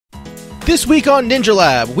This week on Ninja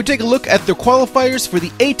Lab, we take a look at the qualifiers for the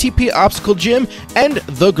ATP Obstacle Gym and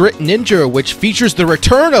the Grit Ninja, which features the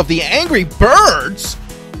return of the Angry Birds.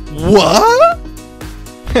 What?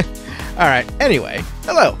 Alright, anyway,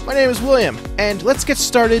 hello, my name is William, and let's get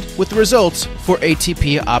started with the results for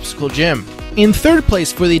ATP Obstacle Gym. In third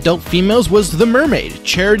place for the adult females was the mermaid,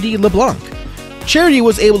 Charity LeBlanc. Charity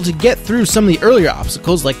was able to get through some of the earlier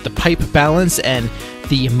obstacles like the pipe balance and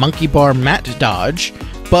the monkey bar mat dodge,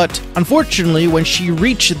 but unfortunately when she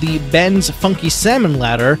reached the Ben's Funky Salmon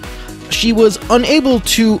ladder, she was unable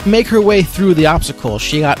to make her way through the obstacle.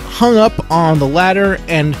 She got hung up on the ladder,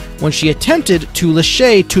 and when she attempted to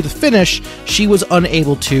lâcher to the finish, she was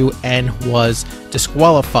unable to and was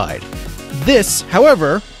disqualified. This,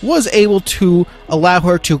 however, was able to allow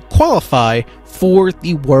her to qualify for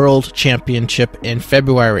the World Championship in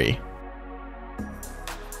February.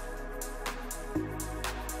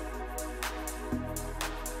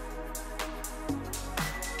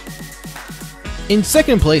 In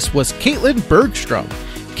second place was Caitlin Bergstrom.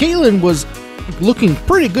 Caitlin was looking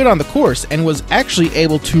pretty good on the course and was actually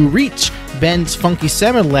able to reach Ben's Funky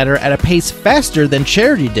Salmon ladder at a pace faster than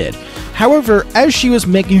Charity did. However, as she was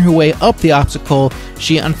making her way up the obstacle,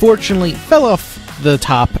 she unfortunately fell off the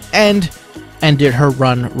top and ended her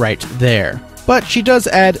run right there. But she does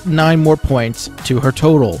add 9 more points to her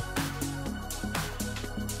total.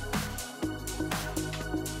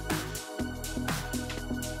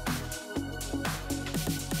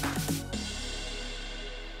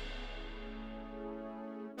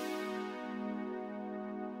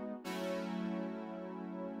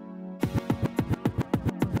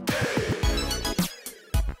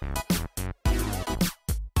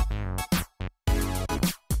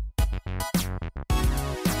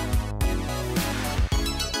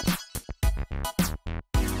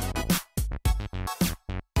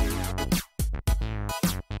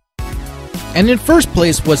 And in first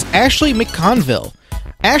place was Ashley McConville.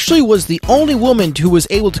 Ashley was the only woman who was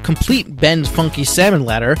able to complete Ben's Funky Salmon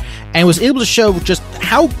ladder and was able to show just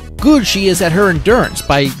how good she is at her endurance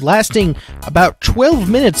by lasting about 12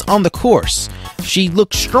 minutes on the course. She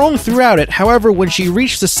looked strong throughout it, however, when she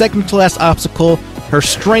reached the second to last obstacle, her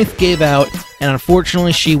strength gave out and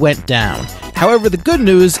unfortunately she went down. However, the good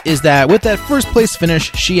news is that with that first place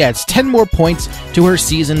finish, she adds 10 more points to her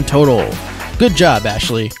season total. Good job,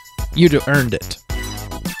 Ashley. You'd earned it.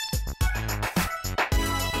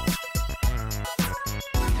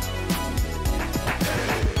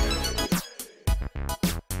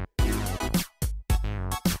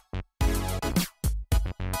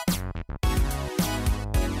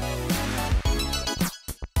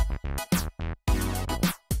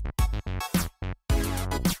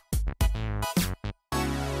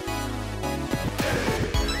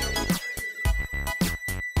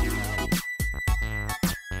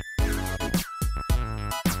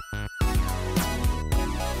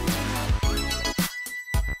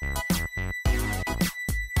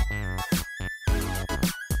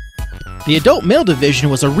 The adult male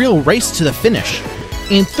division was a real race to the finish.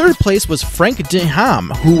 In third place was Frank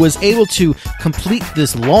DeHam, who was able to complete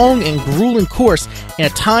this long and grueling course in a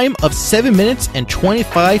time of 7 minutes and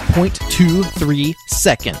 25.23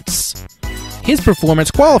 seconds. His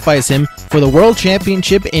performance qualifies him for the World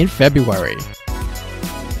Championship in February.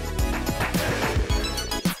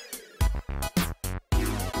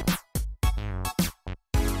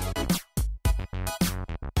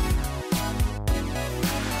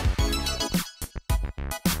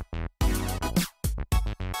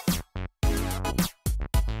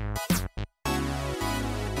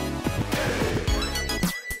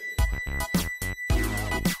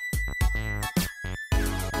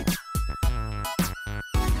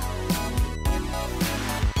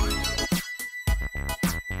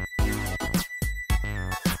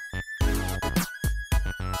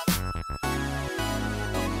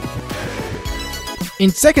 In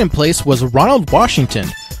second place was Ronald Washington.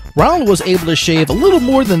 Ronald was able to shave a little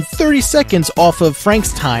more than 30 seconds off of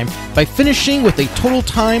Frank's time by finishing with a total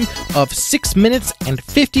time of 6 minutes and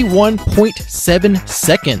 51.7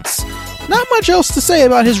 seconds. Not much else to say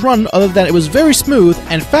about his run other than it was very smooth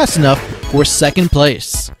and fast enough for second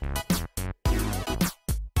place.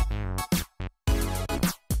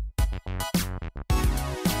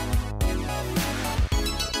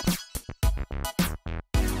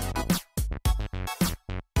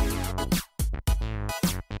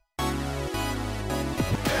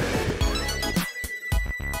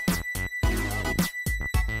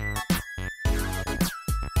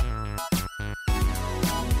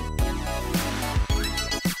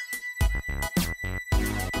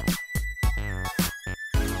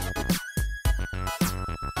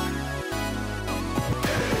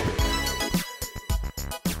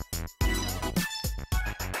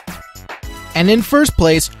 And in first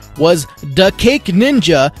place was the Cake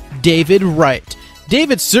Ninja, David Wright.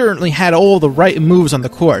 David certainly had all the right moves on the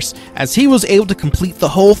course, as he was able to complete the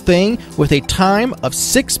whole thing with a time of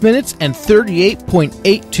 6 minutes and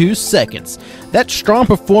 38.82 seconds. That strong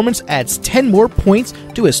performance adds 10 more points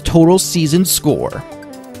to his total season score.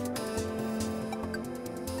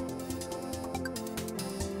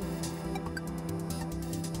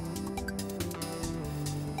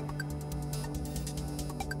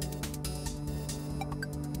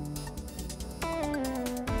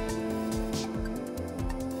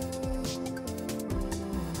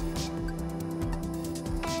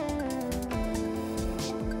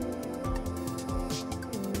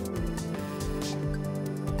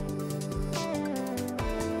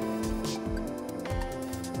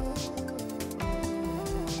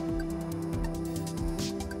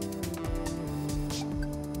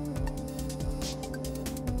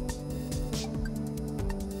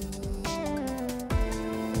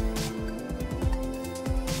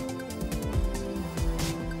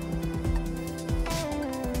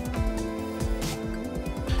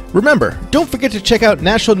 Remember, don't forget to check out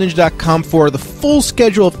NationalNinja.com for the full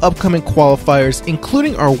schedule of upcoming qualifiers,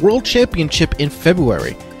 including our World Championship in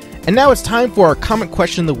February. And now it's time for our comment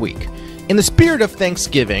question of the week. In the spirit of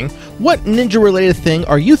Thanksgiving, what ninja-related thing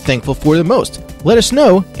are you thankful for the most? Let us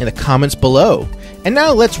know in the comments below. And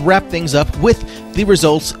now let's wrap things up with the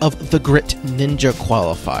results of the Grit Ninja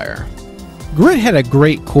qualifier. Grit had a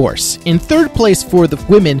great course. In third place for the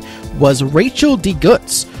women was Rachel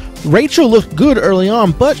DeGutz. Rachel looked good early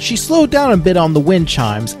on, but she slowed down a bit on the wind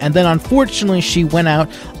chimes, and then unfortunately she went out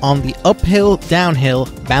on the uphill-downhill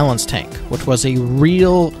balance tank, which was a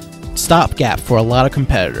real stopgap for a lot of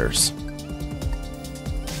competitors.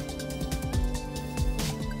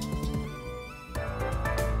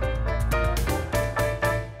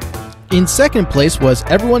 In second place was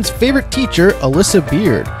everyone's favorite teacher, Alyssa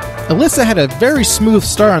Beard. Alyssa had a very smooth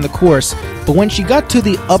start on the course, but when she got to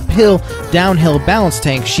the uphill-downhill balance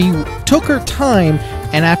tank, she took her time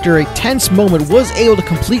and after a tense moment was able to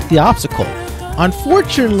complete the obstacle.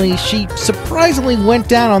 Unfortunately, she surprisingly went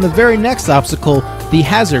down on the very next obstacle, the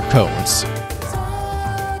hazard cones.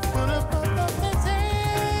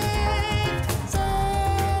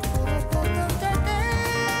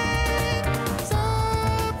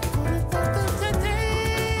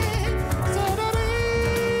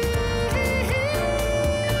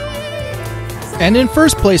 And in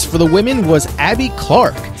first place for the women was Abby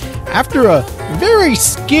Clark. After a very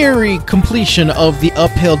scary completion of the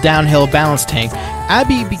uphill-downhill balance tank,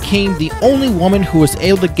 Abby became the only woman who was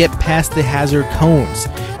able to get past the hazard cones.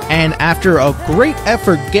 And after a great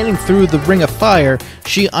effort getting through the Ring of Fire,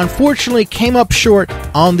 she unfortunately came up short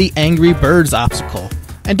on the Angry Birds obstacle.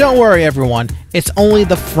 And don't worry everyone, it's only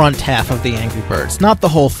the front half of the Angry Birds, not the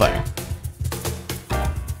whole thing.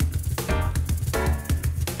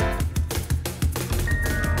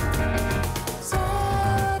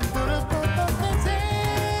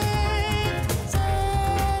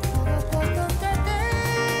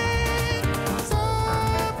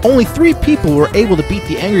 Only 3 people were able to beat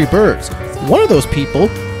the Angry Birds. One of those people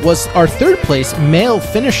was our third place male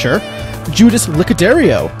finisher, Judas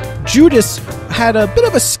Licaderio. Judas had a bit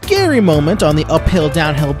of a scary moment on the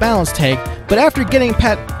uphill-downhill balance tank, but after getting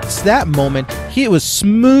past that moment, he was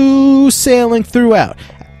smooth sailing throughout.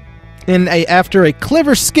 And after a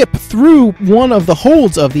clever skip through one of the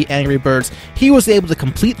holds of the Angry Birds, he was able to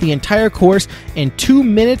complete the entire course in 2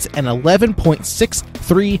 minutes and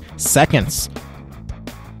 11.63 seconds.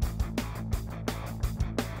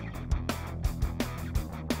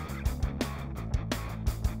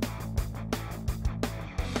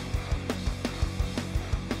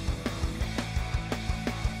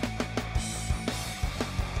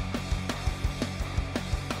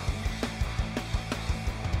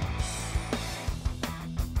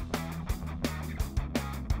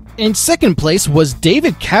 In second place was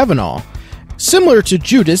David Kavanaugh. Similar to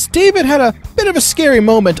Judas, David had a bit of a scary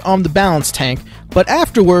moment on the balance tank, but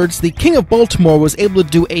afterwards the King of Baltimore was able to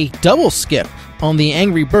do a double skip on the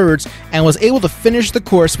Angry Birds and was able to finish the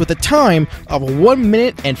course with a time of 1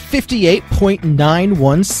 minute and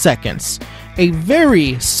 58.91 seconds. A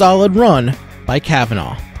very solid run by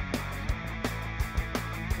Kavanaugh.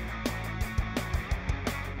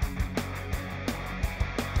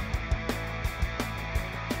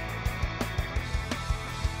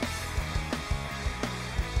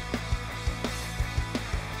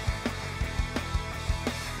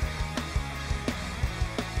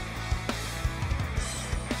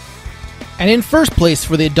 And in first place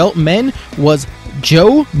for the adult men was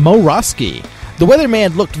Joe Morosky. The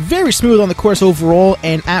weatherman looked very smooth on the course overall,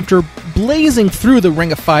 and after blazing through the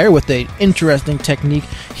ring of fire with an interesting technique.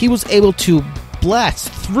 He was able to blast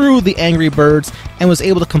through the Angry Birds and was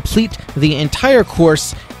able to complete the entire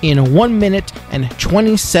course in 1 minute and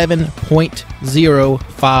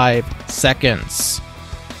 27.05 seconds.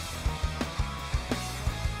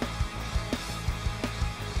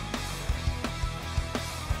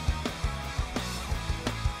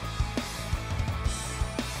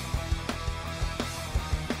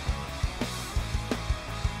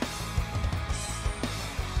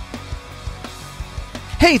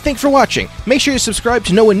 Hey, thanks for watching. Make sure you subscribe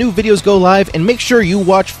to know when new videos go live, and make sure you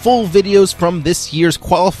watch full videos from this year's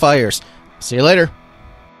qualifiers. See you later.